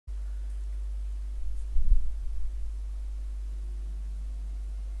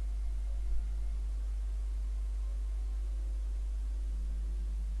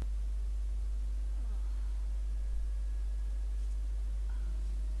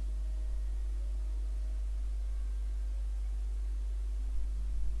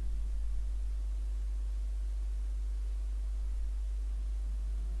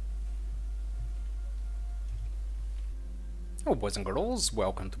Hello boys and girls,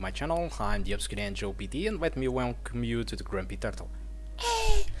 welcome to my channel. I'm the Obscure Angel PD and let me welcome you to the Grumpy Turtle.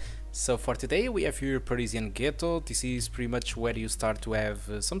 So for today we have here Parisian Ghetto. This is pretty much where you start to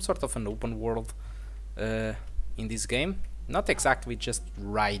have some sort of an open world in this game. Not exactly just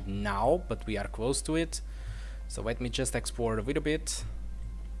right now, but we are close to it. So let me just explore a little bit,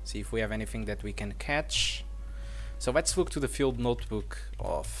 see if we have anything that we can catch. So let's look to the field notebook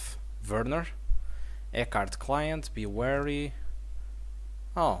of Werner. Eckhart client, be wary.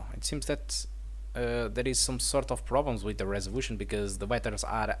 Oh, it seems that there is some sort of problems with the resolution because the letters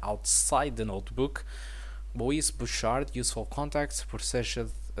are outside the notebook. Louis Bouchard, useful contacts, possession,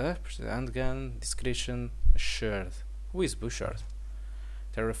 handgun, discretion, assured. Who is Bouchard?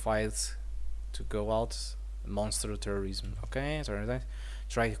 Terrified to go out, monster terrorism. Okay,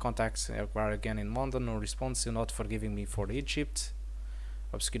 try contacts acquire again in London, no response, you're not forgiving me for Egypt.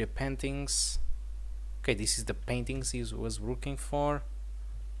 Obscure paintings. Okay, this is the paintings he was looking for.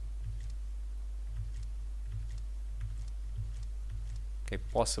 Okay,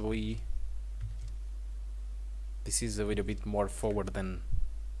 possibly this is a little bit more forward than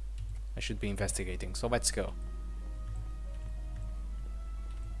I should be investigating, so let's go.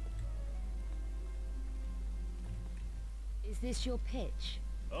 Is this your pitch?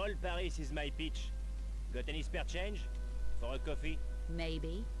 All Paris is my pitch. Got any spare change? For a coffee?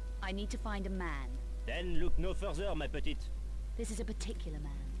 Maybe. I need to find a man. Then look no further, ma petite. This is a particular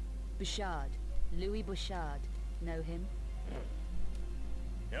man. Bouchard. Louis Bouchard. Know him?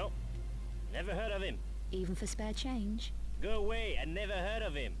 No. Never heard of him. Even for spare change? Go away, I never heard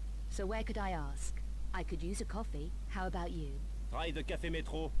of him. So where could I ask? I could use a coffee. How about you? Try the Café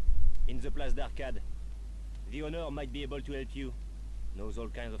Métro, in the Place d'Arcade. The owner might be able to help you. Knows all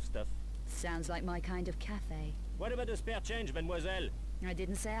kinds of stuff. Sounds like my kind of cafe. What about the spare change, mademoiselle? I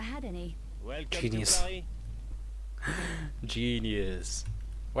didn't say I had any. Welcome Genius. to Paris. Genius.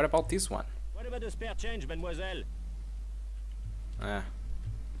 What about this one? What about the spare change, mademoiselle?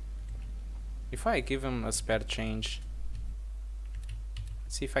 If I give him a spare change,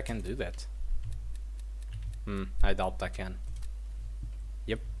 let's see if I can do that. I doubt I can.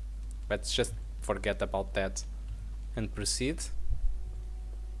 Yep, let's just forget about that and proceed.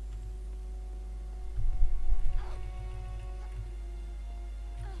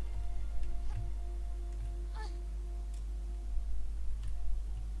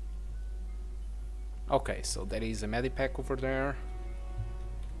 Okay, so there is a medipack over there.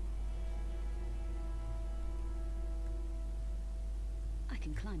 I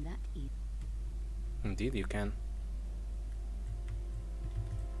can climb that easy. Indeed, you can.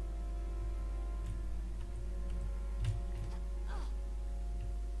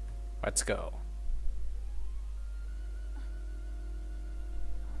 Let's go.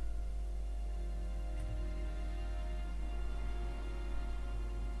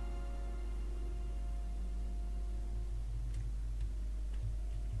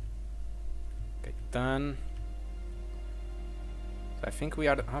 Okay, done. So I think we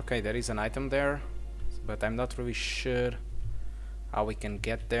are okay. There is an item there, but I'm not really sure how we can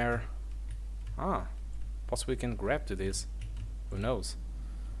get there. Possibly we can grab to this. Who knows?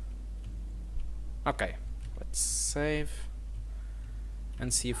 Okay, let's save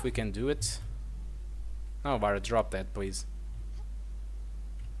and see if we can do it. Oh, Lara, drop that, please.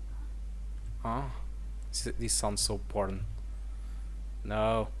 This sounds so porn.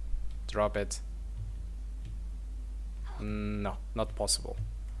 No, drop it. No, not possible.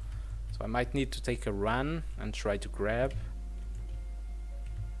 So I might need to take a run and try to grab.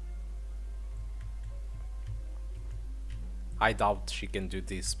 I doubt she can do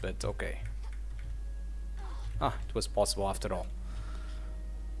this, but okay. It was possible after all.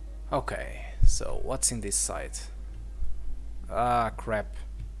 Okay, so what's in this side? Crap.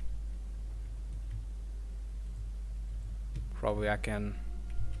 Probably I can...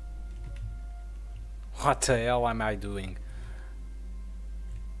 What the hell am I doing?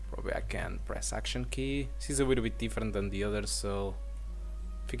 Probably I can press action key. This is a little bit different than the others, so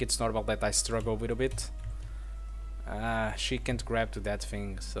I think it's normal that I struggle a little bit. She can't grab to that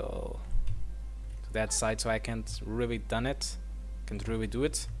thing, so to that side, so I can't really done it. Can't really do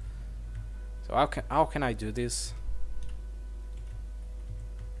it. So how can I do this?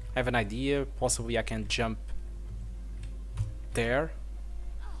 I have an idea. Possibly I can jump there.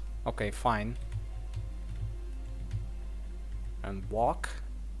 Okay, fine. And walk.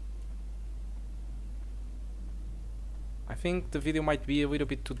 I think the video might be a little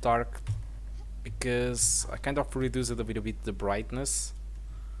bit too dark because I kind of reduced a little bit the brightness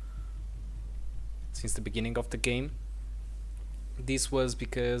since the beginning of the game. This was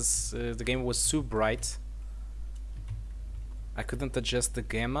because the game was too bright I couldn't adjust the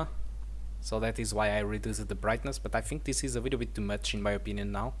gamma, so that is why I reduced the brightness, but I think this is a little bit too much in my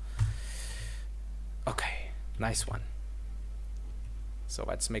opinion now. Okay, nice one. So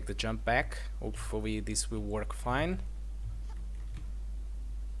let's make the jump back. Hopefully this will work fine.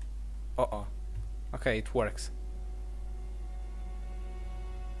 Uh-oh. Okay, it works.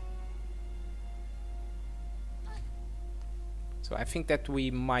 So I think that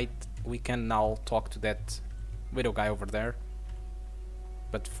we can now talk to that little guy over there.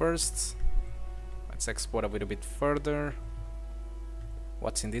 But first, let's explore a little bit further.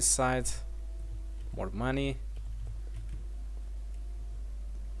 What's in this side? More money.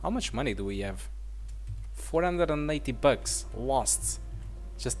 How much money do we have? 480 bucks lost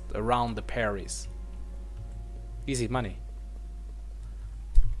just around the Paris. Easy money.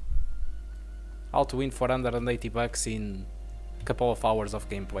 How to win 480 bucks in a couple of hours of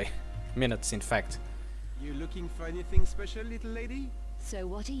gameplay. Minutes, in fact. You looking for anything special, little lady? So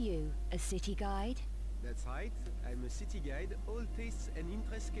what are you, a city guide? That's right. I'm a city guide, all tastes and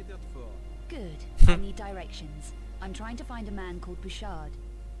interests catered for. Good. I need directions. I'm trying to find a man called Bouchard.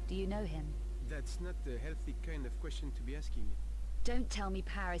 Do you know him? That's not the healthy kind of question to be asking. Don't tell me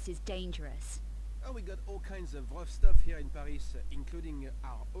Paris is dangerous. Oh, we got all kinds of rough stuff here in Paris, including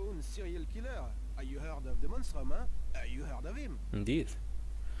our own serial killer. You heard of the monstrum, huh? You heard of him? Indeed.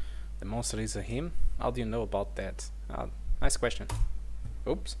 The monster is a him? How do you know about that? Nice question.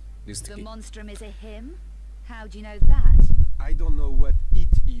 Oops. This The key. monstrum is a him? How do you know that? I don't know what it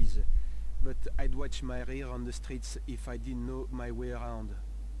is, but I'd watch my rear on the streets if I didn't know my way around.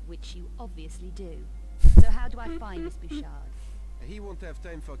 Which you obviously do. So how do I find this Bouchard? He won't have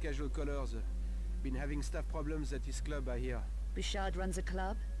time for casual colors. Been having staff problems at his club, I hear. Bouchard runs a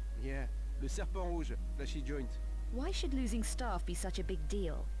club? Yeah, Le Serpent Rouge, flashy joint. Why should losing staff be such a big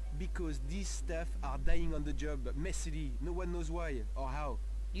deal? Because these staff are dying on the job, messily. No one knows why or how.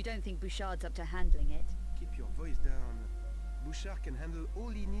 You don't think Bouchard's up to handling it? Keep your voice down. Bouchard can handle all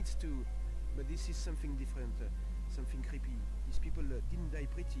he needs to, but this is something different, something creepy. These people didn't die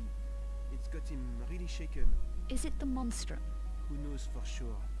pretty. It's got him really shaken. Is it the monstrum? Who knows for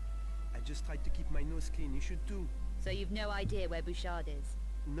sure? I just tried to keep my nose clean. You should too. So you've no idea where Bouchard is?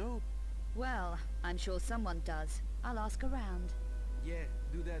 No? Well, I'm sure someone does. I'll ask around. Yeah,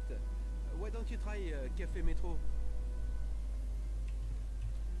 do that. Why don't you try Café Metro?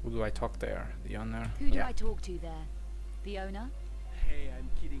 Who do I talk there? The owner? Who do Yeah. I talk to there? The owner? Hey, I'm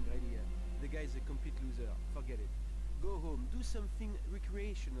kidding, really. The guy's a complete loser. Forget it. Go home, do something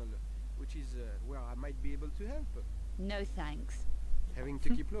recreational, which is where I might be able to help. No thanks. Having to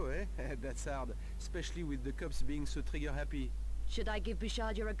keep low, eh? That's hard, especially with the cops being so trigger happy. Should I give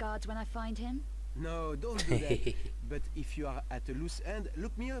Bouchard your regards when I find him? No, don't do that. But if you are at a loose end,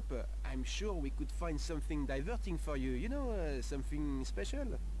 look me up. I'm sure we could find something diverting for you. You know, something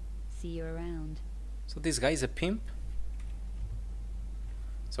special. See you around. So this guy is a pimp.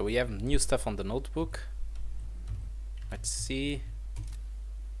 So we have new stuff on the notebook. Let's see.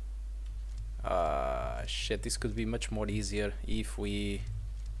 Shit, this could be much more easier if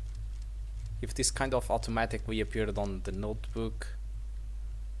this kind of automatically appeared on the notebook.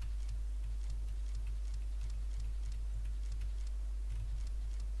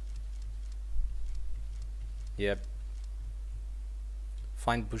 Yep.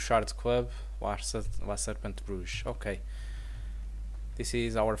 Find Bouchard's club, La Serpent Rouge. Okay. This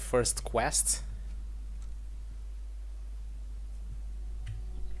is our first quest.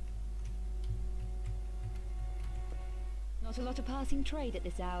 Not a lot of passing trade at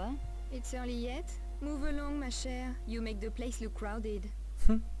this hour. It's early yet. Move along, ma chère. You make the place look crowded.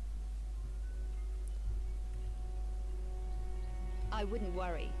 I wouldn't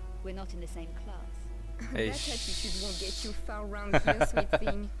worry. We're not in the same class. Hey, That attitude won't get you far round here, sweet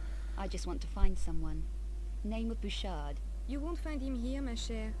thing. I just want to find someone. Name of Bouchard. You won't find him here, ma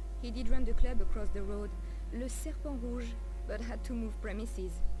chère. He did run the club across the road, Le Serpent Rouge, but had to move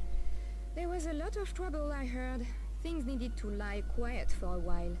premises. There was a lot of trouble, I heard. Things needed to lie quiet for a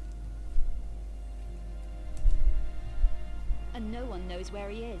while. And no one knows where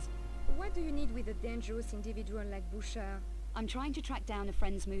he is. What do you need with a dangerous individual like Bouchard? I'm trying to track down a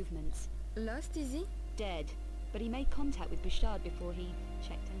friend's movements. Lost, is he? Dead. But he made contact with Bouchard before he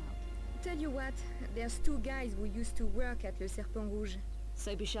checked out. Tell you what, there's two guys who used to work at Le Serpent Rouge.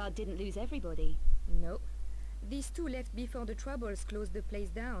 So Bouchard didn't lose everybody. No. These two left before the troubles closed the place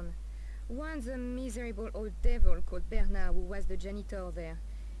down. One's a miserable old devil called Bernard, who was the janitor there.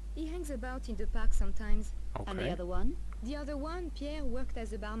 He hangs about in the park sometimes. And the okay. other one? The other one, Pierre, worked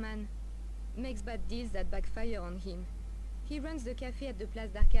as a barman. Makes bad deals that backfire on him. He runs the cafe at the Place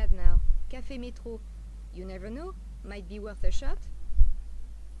d'Arcade now. Café Metro. You never know. Might be worth a shot.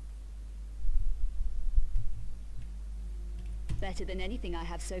 Better than anything I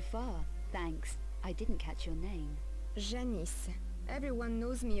have so far. Thanks. I didn't catch your name. Janice. Everyone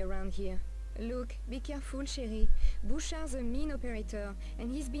knows me around here. Look, be careful, chérie. Bouchard's a mean operator,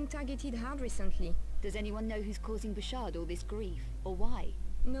 and he's been targeted hard recently. Does anyone know who's causing Bouchard all this grief, or why?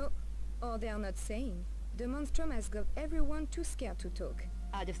 No, or they are not saying. The monstrum has got everyone too scared to talk.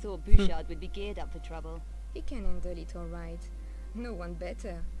 I'd have thought Bouchard would be geared up for trouble. He can handle it all right. No one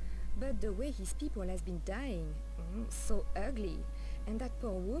better. But the way his people has been dying, so ugly. And that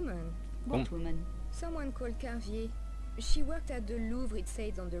poor woman. What woman? Someone called Carvier. She worked at the Louvre, it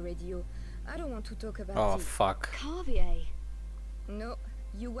said on the radio. I don't want to talk about Oh, it. fuck. Carvier. No,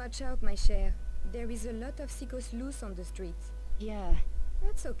 you watch out, my cher. There is a lot of sickos loose on the streets. Yeah.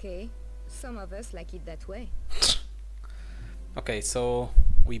 That's okay. Some of us like it that way. Okay, so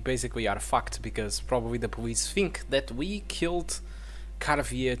we basically are fucked because probably the police think that we killed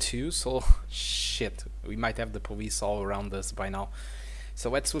Carvier too, so shit, we might have the police all around us by now. So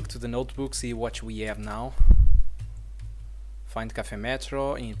let's look to the notebook, see what we have now. Find Café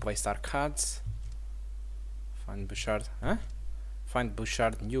Metro in placed arcades. Find Bouchard, huh? Find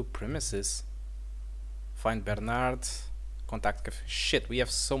Bouchard new premises. Find Bernard. Contact Café. Shit, we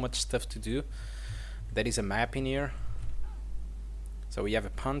have so much stuff to do. There is a map in here. So we have a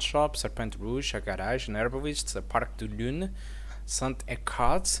pawn shop, Serpent Rouge, a garage, an herbalist, a Parc de Lune, Saint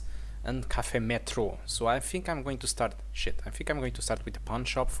Eckhart, and Café Metro. So I think I'm going to start. Shit, I think I'm going to start with the pawn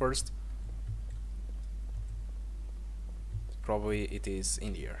shop first. Probably it is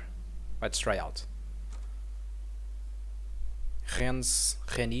in here. Let's try out.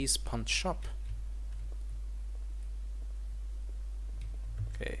 Rennie's pawn shop.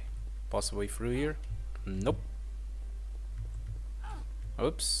 Okay, possibly through here. Nope.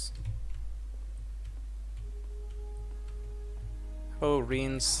 Oops. Oh,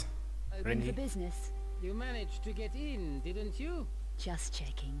 Rins. Open for business. You managed to get in, didn't you? Just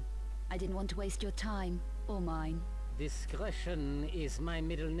checking. I didn't want to waste your time, or mine. Discretion is my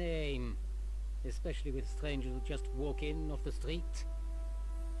middle name. Especially with strangers who just walk in off the street.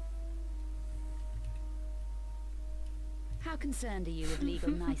 How concerned are you with legal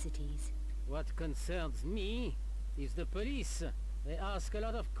niceties? What concerns me is the police. They ask a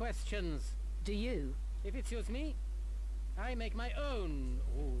lot of questions. Do you? If it suits me, I make my own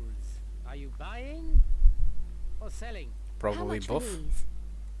rules. Are you buying or selling? Probably How much both. for these?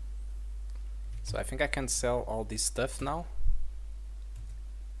 So I think I can sell all this stuff now.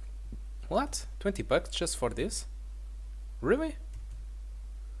 What? 20 bucks just for this? Really?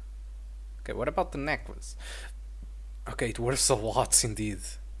 Okay, what about the necklace? Okay, it worth a lot indeed.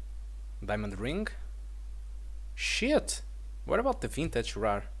 Diamond ring? Shit! What about the vintage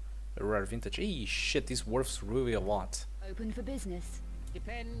rare vintage? Eee, shit, this worth really a lot. Open for business.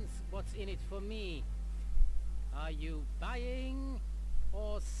 Depends what's in it for me. Are you buying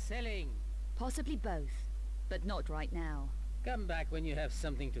or selling? Possibly both, but not right now. Come back when you have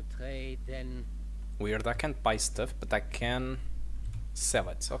something to trade, then. Weird, I can't buy stuff, but I can sell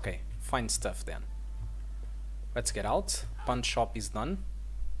it. Okay, find stuff then. Let's get out. Pawn shop is done.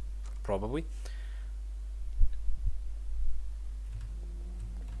 Probably.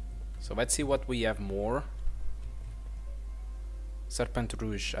 So let's see what we have more. Serpent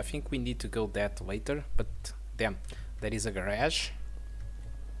Rouge. I think we need to go that later, but damn, there is a garage.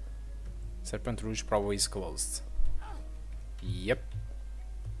 Serpent Rouge probably is closed. Yep.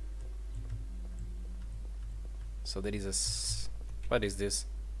 So there is a what is this?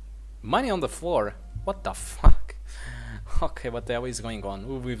 Money on the floor? What the fuck? Okay, what the hell is going on?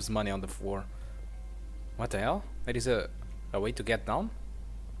 Who leaves money on the floor? What the hell? There is a way to get down?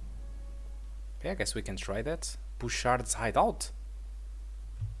 Okay, I guess we can try that. Bouchard's hideout.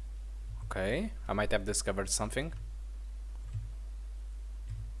 Okay, I might have discovered something.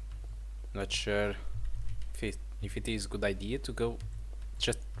 Not sure if it is a good idea to go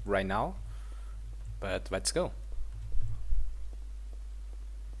just right now, but let's go.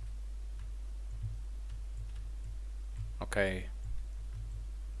 Okay,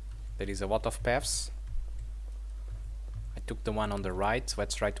 there is a lot of paths. I took the one on the right.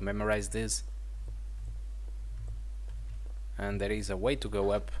 Let's try to memorize this. And there is a way to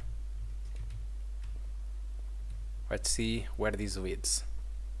go up. Let's see where this leads.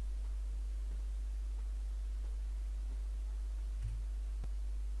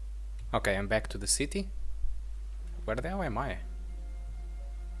 Okay, I'm back to the city. Where the hell am I?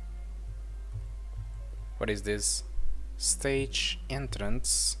 What is this? Stage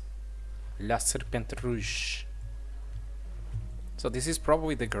entrance. La Serpente Rouge. So this is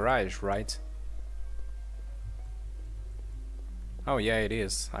probably the garage, right? Oh yeah, it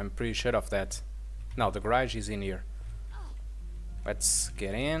is. I'm pretty sure of that. No, the garage is in here. Let's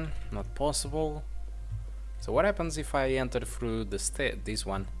get in. Not possible. So what happens if I enter through this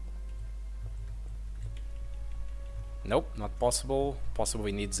one? Nope, not possible.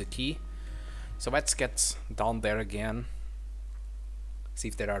 Possibly needs a key. So let's get down there again. See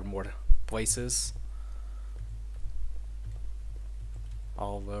if there are more places.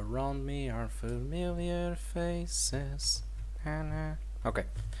 All around me are familiar faces. Okay.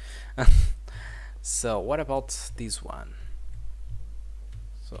 So what about this one?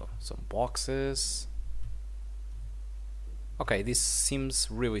 So some boxes. Okay, this seems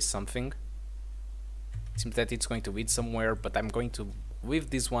really something. Seems that it's going to lead somewhere, but I'm going to leave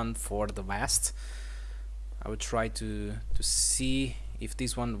this one for the last. I will try to see if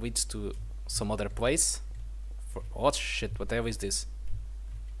this one leads to some other place. Oh shit, what the hell is this?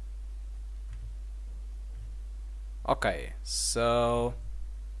 Okay, so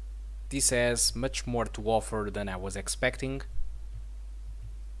this has much more to offer than I was expecting.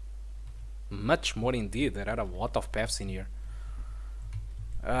 Much more indeed. There are a lot of paths in here.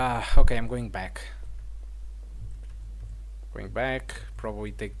 Okay, I'm going back. Going back.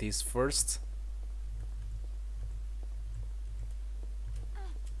 Probably take this first.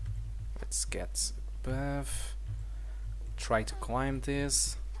 Let's get above. Try to climb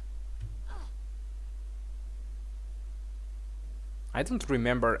this. I don't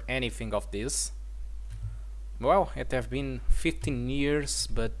remember anything of this. Well, it have been 15 years,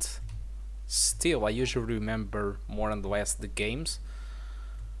 but still I usually remember more and less the games.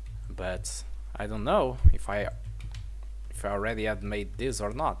 But I don't know if I already had made this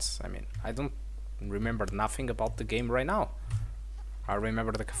or not. I mean, I don't remember nothing about the game right now. I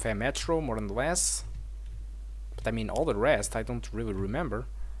remember the Cafe Metro more and less. But I mean, all the rest I don't really remember.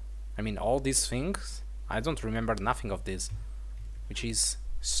 I mean, all these things, I don't remember nothing of this. Which is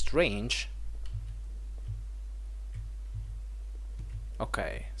strange.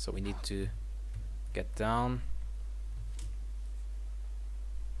 Okay, so we need to get down.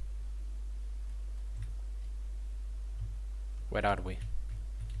 Where are we?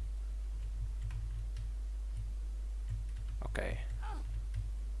 Okay.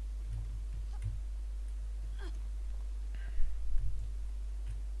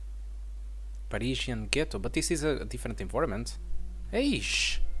 Parisian Ghetto, but this is a different environment.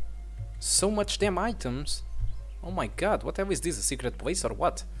 Eish! So much damn items! Oh my god, what hell is this? A secret place or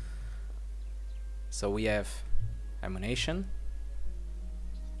what? So we have ammunition.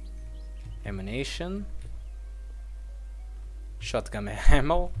 Ammunition. Shotgun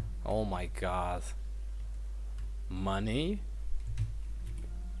ammo. Oh my god. Money.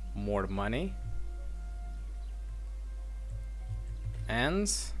 More money.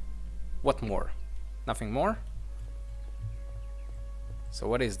 And what more? Nothing more? So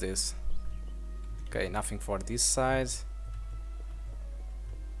what is this? Okay, nothing for this side. So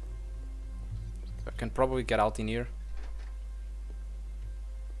I can probably get out in here.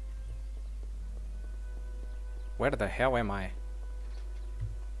 Where the hell am I?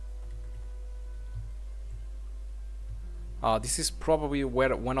 This is probably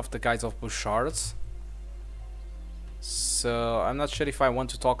where one of the guys of Bouchard's. So I'm not sure if I want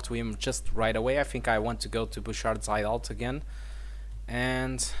to talk to him just right away. I think I want to go to Bouchard's hideout again.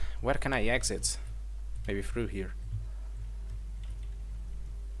 And where can I exit? Maybe through here.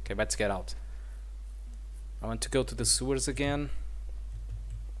 Okay, let's get out. I want to go to the sewers again.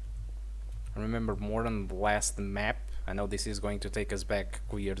 I remember more than the last map. I know this is going to take us back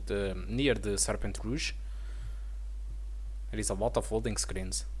near the Serpent Rouge. There is a lot of loading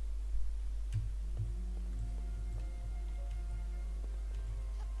screens.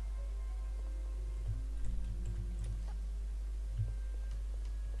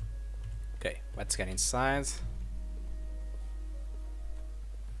 Okay, let's get inside.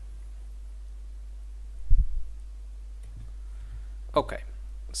 Okay,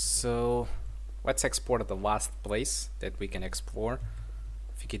 so let's explore the last place that we can explore.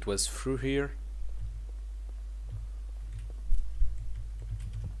 I think it was through here.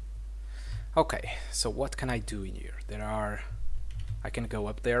 Okay, so what can I do in here? I can go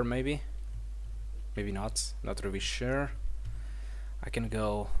up there maybe. Maybe not really sure. I can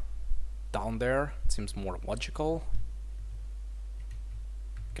go down there, it seems more logical.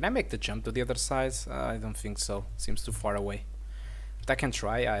 Can I make the jump to the other side? I don't think so, seems too far away. But I can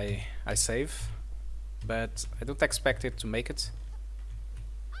try, I save. But I don't expect it to make it.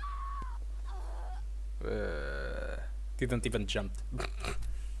 Didn't even jump.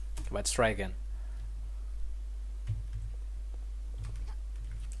 Let's try again.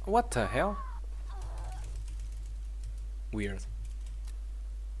 What the hell? Weird.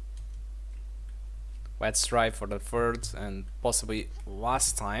 Let's try for the third and possibly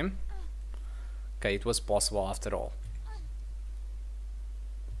last time. Okay, it was possible after all.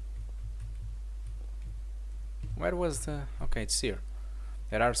 Where was the... okay, it's here.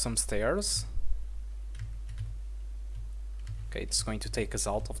 There are some stairs. Okay, it's going to take us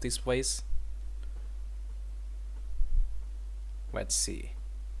out of this place. Let's see.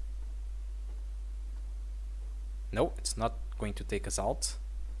 No, it's not going to take us out.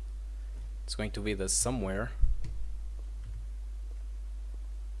 It's going to lead us somewhere.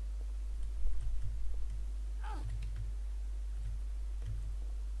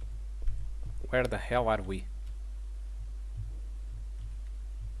 Where the hell are we?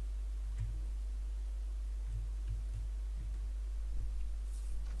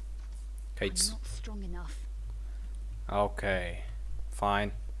 Okay, I'm not strong enough. okay,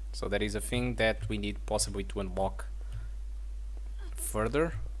 fine. So there is a thing that we need possibly to unlock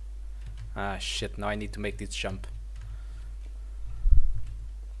further. Ah shit, now I need to make this jump.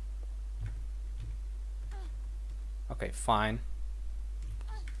 Okay, fine.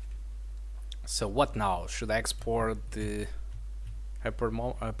 So what now? Should I export the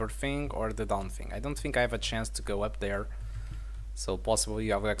upper thing or the down thing? I don't think I have a chance to go up there. So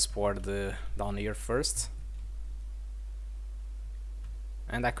possibly I will export the down here first.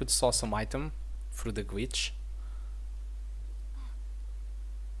 And I could saw some item through the glitch.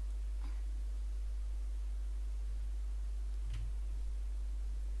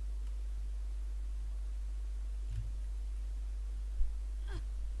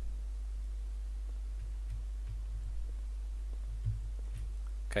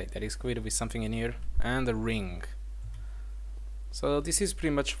 Okay, there is clearly something in here. And a ring. So this is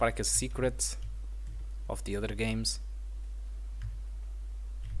pretty much like a secret of the other games.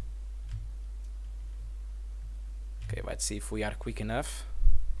 Okay, let's see if we are quick enough.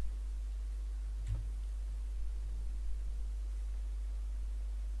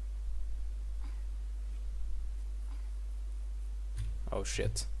 Oh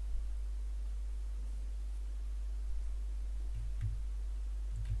shit.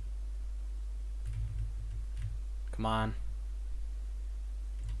 Come on.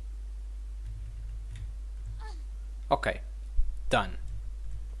 Okay, done.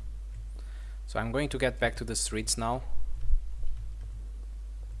 So I'm going to get back to the streets now.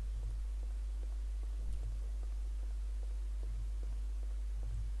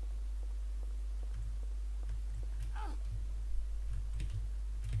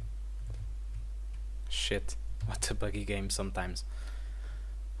 Shit, what a buggy game sometimes.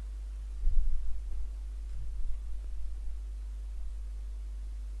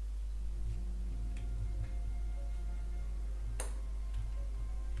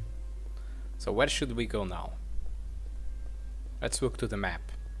 So where should we go now? Let's look to the map.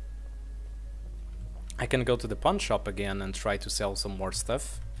 I can go to the pawn shop again and try to sell some more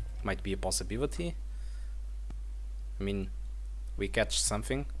stuff. Might be a possibility. I mean, we catch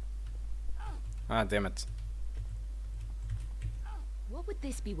something. Ah, damn it. What would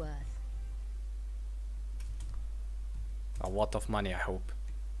this be worth? A lot of money, I hope.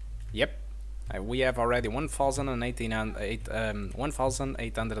 Yep. We have already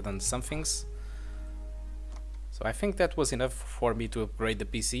 1,800 and somethings. So I think that was enough for me to upgrade the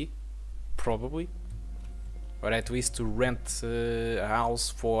PC. Probably. Or at least to rent a house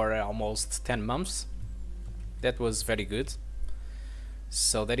for almost 10 months. That was very good.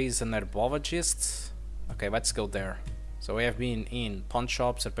 So there is an herbologist. Okay, let's go there. So we have been in pawn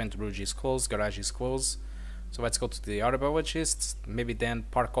shop, Serpent Rouge is closed, garage is closed. So let's go to the herbologist, maybe then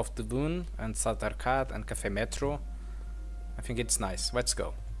Park of the Boon and Stade Arcade and Café Metro. I think it's nice. Let's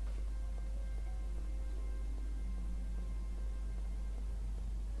go.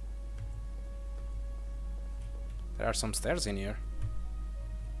 There are some stairs in here.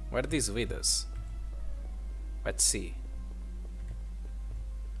 Where do these lead us? Let's see.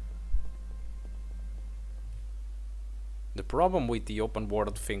 The problem with the open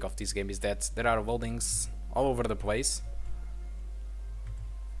world thing of this game is that there are buildings all over the place.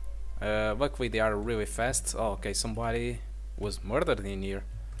 Luckily they are really fast. Oh, okay, somebody was murdered in here.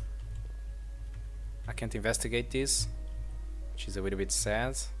 I can't investigate this, which is a little bit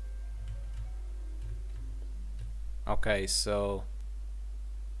sad. Okay, so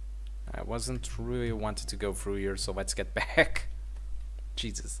I wasn't really wanted to go through here, so let's get back.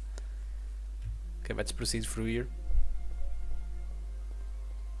 Jesus. Okay, let's proceed through here.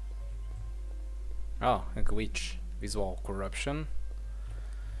 Oh, a glitch. Visual corruption.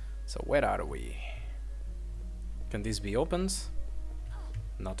 So where are we? Can this be opened?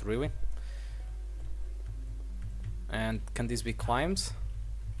 Not really. And can this be climbed?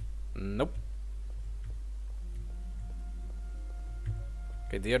 Nope.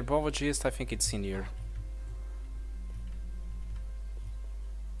 Okay, the herbologist, I think it's in here.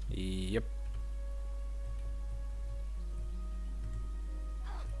 Yep.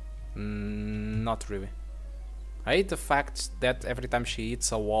 Not really. I hate the fact that every time she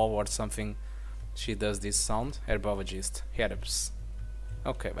hits a wall or something, she does this sound. Herbologist. Herbs.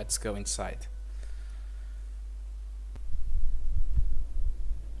 Okay, let's go inside.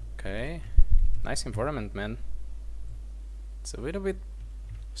 Okay. Nice environment, man. It's a little bit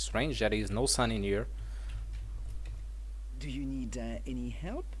strange that there is no sun in here. Do you need any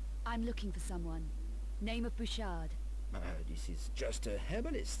help? I'm looking for someone. Name of Bouchard. This is just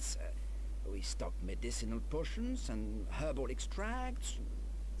herbalists. We stock medicinal potions and herbal extracts.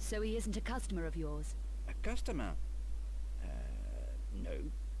 So he isn't a customer of yours? A customer?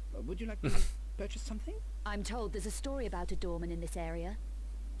 No. Would you like to purchase something? I'm told there's a story about a doorman in this area.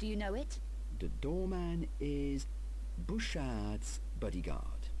 Do you know it? The doorman is Bouchard's bodyguard.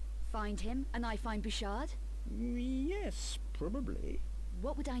 Find him, and I find Bouchard? Yes, probably.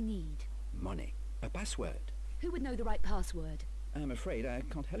 What would I need? Money. A password. Who would know the right password? I'm afraid I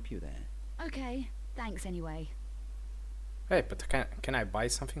can't help you there. Okay, thanks anyway. Hey, but can I buy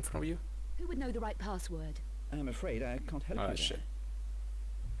something from you? Who would know the right password? I'm afraid I can't help you there. Shit.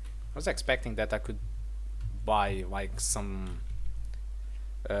 I was expecting that I could buy like some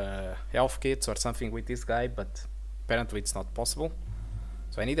health kits or something with this guy, but apparently it's not possible.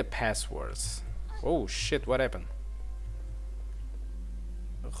 So I need a password. Oh shit, what happened?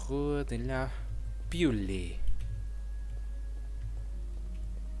 Rue de la Pule.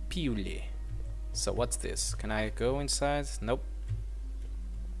 Pule. So what's this? Can I go inside? Nope.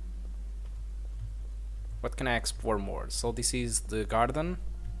 What can I explore more? So this is the garden.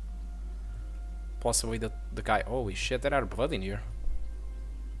 Possibly the guy. Holy shit, there are blood in here.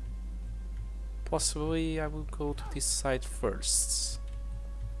 Possibly I will go to this side first.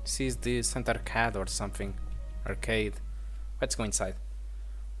 This is the Center Arcade or something. Arcade. Let's go inside.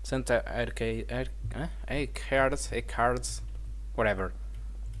 Center Arcade. Cards. Whatever.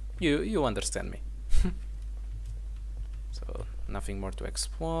 You understand me. So nothing more to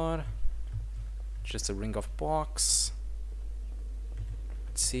explore. Just a ring of box.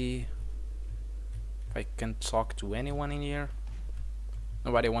 Let's see if I can talk to anyone in here.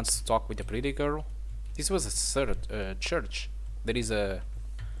 Nobody wants to talk with a pretty girl. This was a church. There is a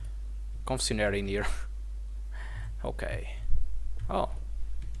confessionary in here. Okay. Oh.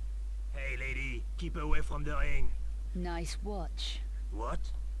 Hey, lady, keep away from the ring. Nice watch. What?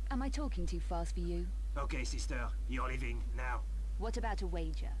 Am I talking too fast for you? Okay, sister, you're leaving now. What about a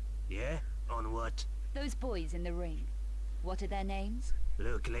wager? Yeah? On what? Those boys in the ring. What are their names?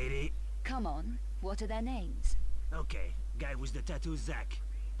 Look, lady. Come on, what are their names? Okay, guy with the tattoo, Zach.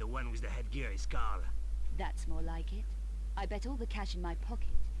 The one with the headgear is Carl. That's more like it. I bet all the cash in my pocket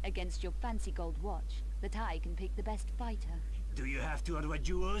against your fancy gold watch that I can pick the best fighter. Do you have 200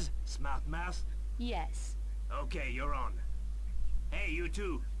 euros? Smart mouth? Yes. Okay, you're on. Hey, you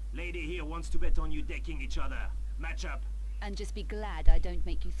two. Lady here wants to bet on you decking each other. Match up. And just be glad I don't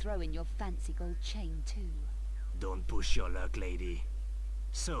make you throw in your fancy gold chain too. Don't push your luck, lady.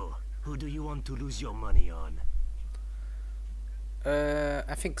 So, who do you want to lose your money on?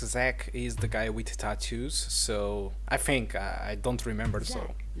 I think Zach is the guy with tattoos, so I think I don't remember. Zach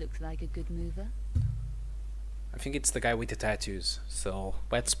So looks like a good mover. I think it's the guy with the tattoos. So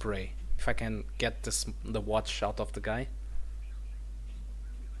let's pray if I can get the watch out of the guy.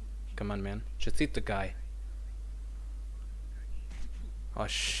 Come on, man, just hit the guy. Oh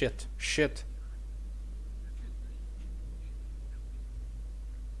shit, shit.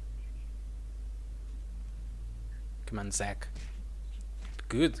 Come on, Zach.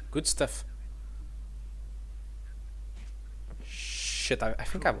 Good stuff. Shit, I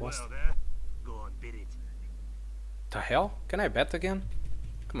think I lost. Well, there. Go on, bid it. The hell? Can I bet again?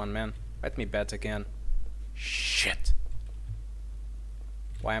 Come on, man. Let me bet again. Shit.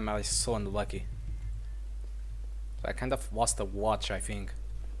 Why am I so unlucky? So I kind of lost the watch, I think.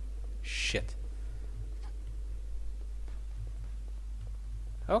 Shit.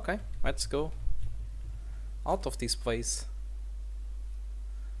 Okay, let's go out of this place.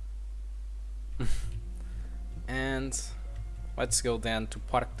 And let's go then to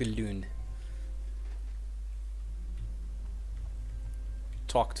Parc de Lune.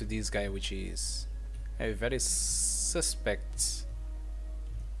 Talk to this guy, which is a very suspect.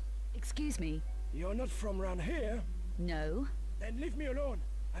 Excuse me? You're not from around here? No. Then leave me alone.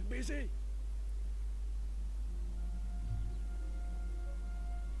 I'm busy.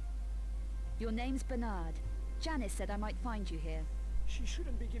 Your name's Bernard. Janice said I might find you here. She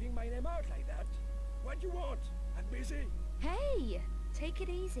shouldn't be giving my name out like that. What do you want? I'm busy. Hey! Take it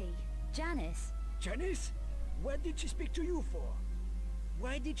easy. Janice. Janice? What did she speak to you for?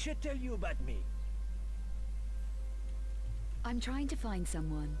 Why did she tell you about me? I'm trying to find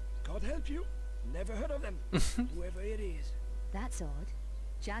someone. Can't help you. Never heard of them. Whoever it is. That's odd.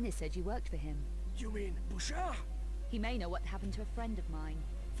 Janice said you worked for him. You mean Bouchard? He may know what happened to a friend of mine.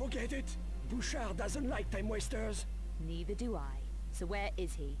 Forget it. Bouchard doesn't like time wasters. Neither do I. So where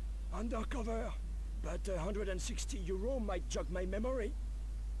is he? Undercover. But 160 euro might jog my memory.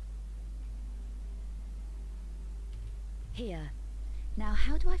 Here. Now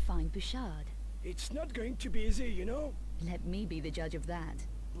how do I find Bouchard? It's not going to be easy, you know. Let me be the judge of that.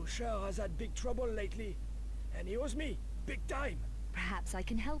 Bouchard has had big trouble lately. And he owes me. Big time. Perhaps I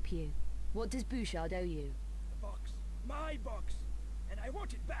can help you. What does Bouchard owe you? A box. My box. And I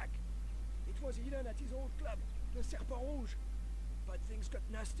want it back. It was hidden at his old club, Le Serpent Rouge. But things got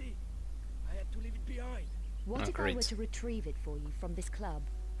nasty. I had to leave it behind. What if I great. were to retrieve it for you from this club?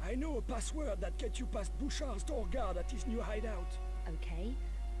 I know a password that gets you past Bouchard's door guard at his new hideout. Okay.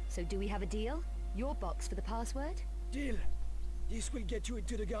 So do we have a deal? Your box for the password? Deal. This will get you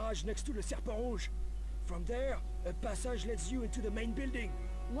into the garage next to Le Serpent Rouge. From there, a passage leads you into the main building.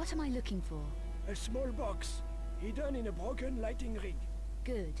 What am I looking for? A small box, hidden in a broken lighting rig.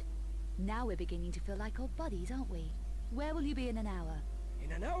 Good. Now we're beginning to feel like old buddies, aren't we? Where will you be in an hour?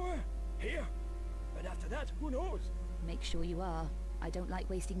 In an hour? Here. But after that, who knows? Make sure you are. I don't like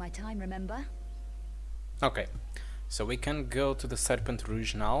wasting my time, remember? Okay, so we can go to the Serpent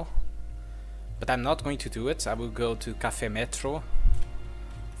Rouge now. But I'm not going to do it. I will go to Café Metro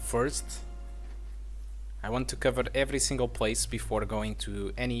first. I want to cover every single place before going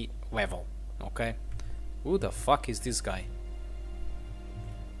to any level. Okay? Who the fuck is this guy?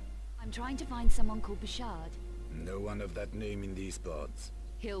 I'm trying to find someone called Bouchard. No one of that name in these parts.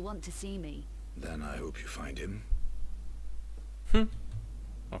 He'll want to see me. Then I hope you find him.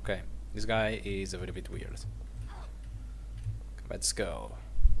 Okay, this guy is a little bit weird. Let's go.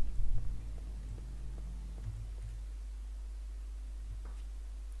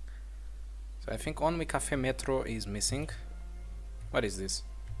 So I think only Café Metro is missing. What is this?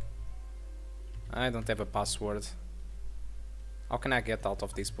 I don't have a password. How can I get out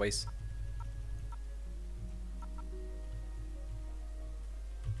of this place?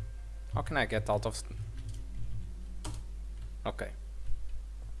 How can I get out of... Okay.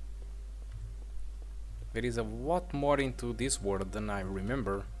 There is a lot more into this world than I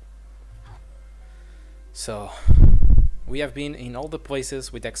remember. So... we have been in all the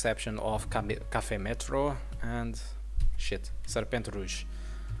places with the exception of Café Metro and... shit, Serpent Rouge.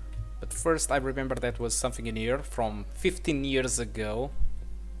 But first I remember that was something in here from 15 years ago.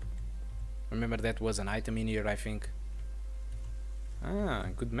 Remember that was an item in here, I think. Ah,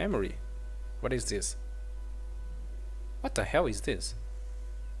 good memory. What is this? What the hell is this?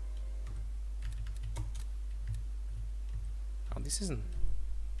 Oh, this isn't...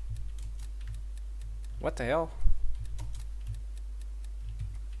 What the hell?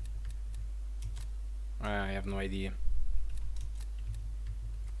 I have no idea.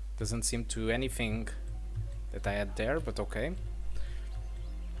 Doesn't seem to anything that I had there, but okay.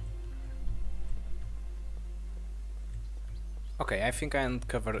 Okay, I think I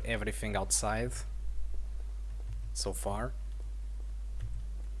uncovered everything outside so far.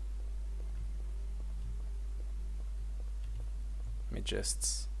 Let me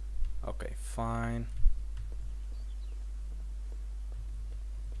just... okay, fine.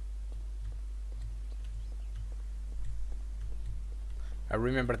 I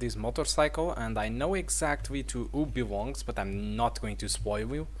remember this motorcycle and I know exactly to who belongs, but I'm not going to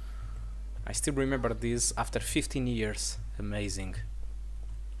spoil you. I still remember this after 15 years. Amazing.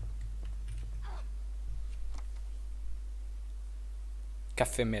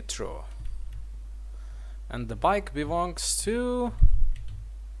 Café Metro. And the bike belongs to...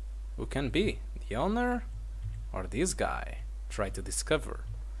 who can be? The owner? Or this guy? Try to discover.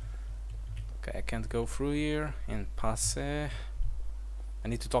 Okay, I can't go through here. In passe. I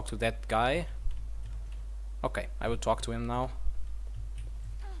need to talk to that guy. Okay, I will talk to him now.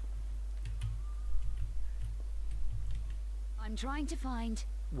 I'm trying to find...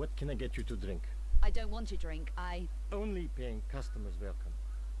 What can I get you to drink? I don't want to drink, Only paying customers welcome.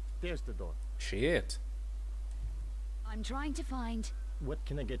 There's the door. Shit. I'm trying to find... What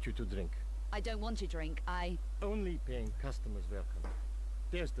can I get you to drink? I don't want to drink, Only paying customers welcome.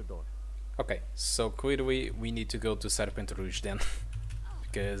 There's the door. Okay, so clearly we need to go to Serpent Rouge then.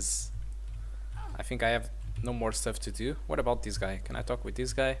 Because I think I have no more stuff to do. What about this guy? Can I talk with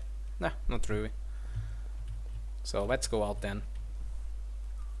this guy? Nah, not really. So let's go out then.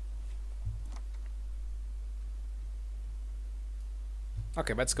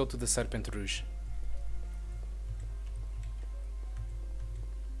 Okay, let's go to the Serpent Rouge.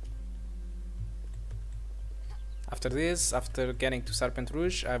 After this, after getting to Serpent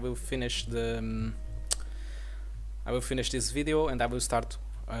Rouge, I will finish the this video, and I will start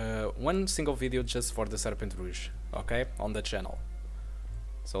one single video just for the Serpent Rouge, okay, on the channel.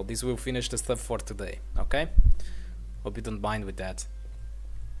 So this will finish the stuff for today, okay? Hope you don't mind with that.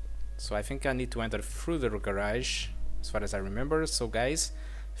 So I think I need to enter through the garage, as far as I remember. So guys,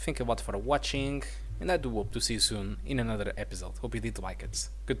 thank you a lot for watching, and I do hope to see you soon in another episode. Hope you did like it.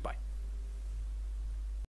 Goodbye.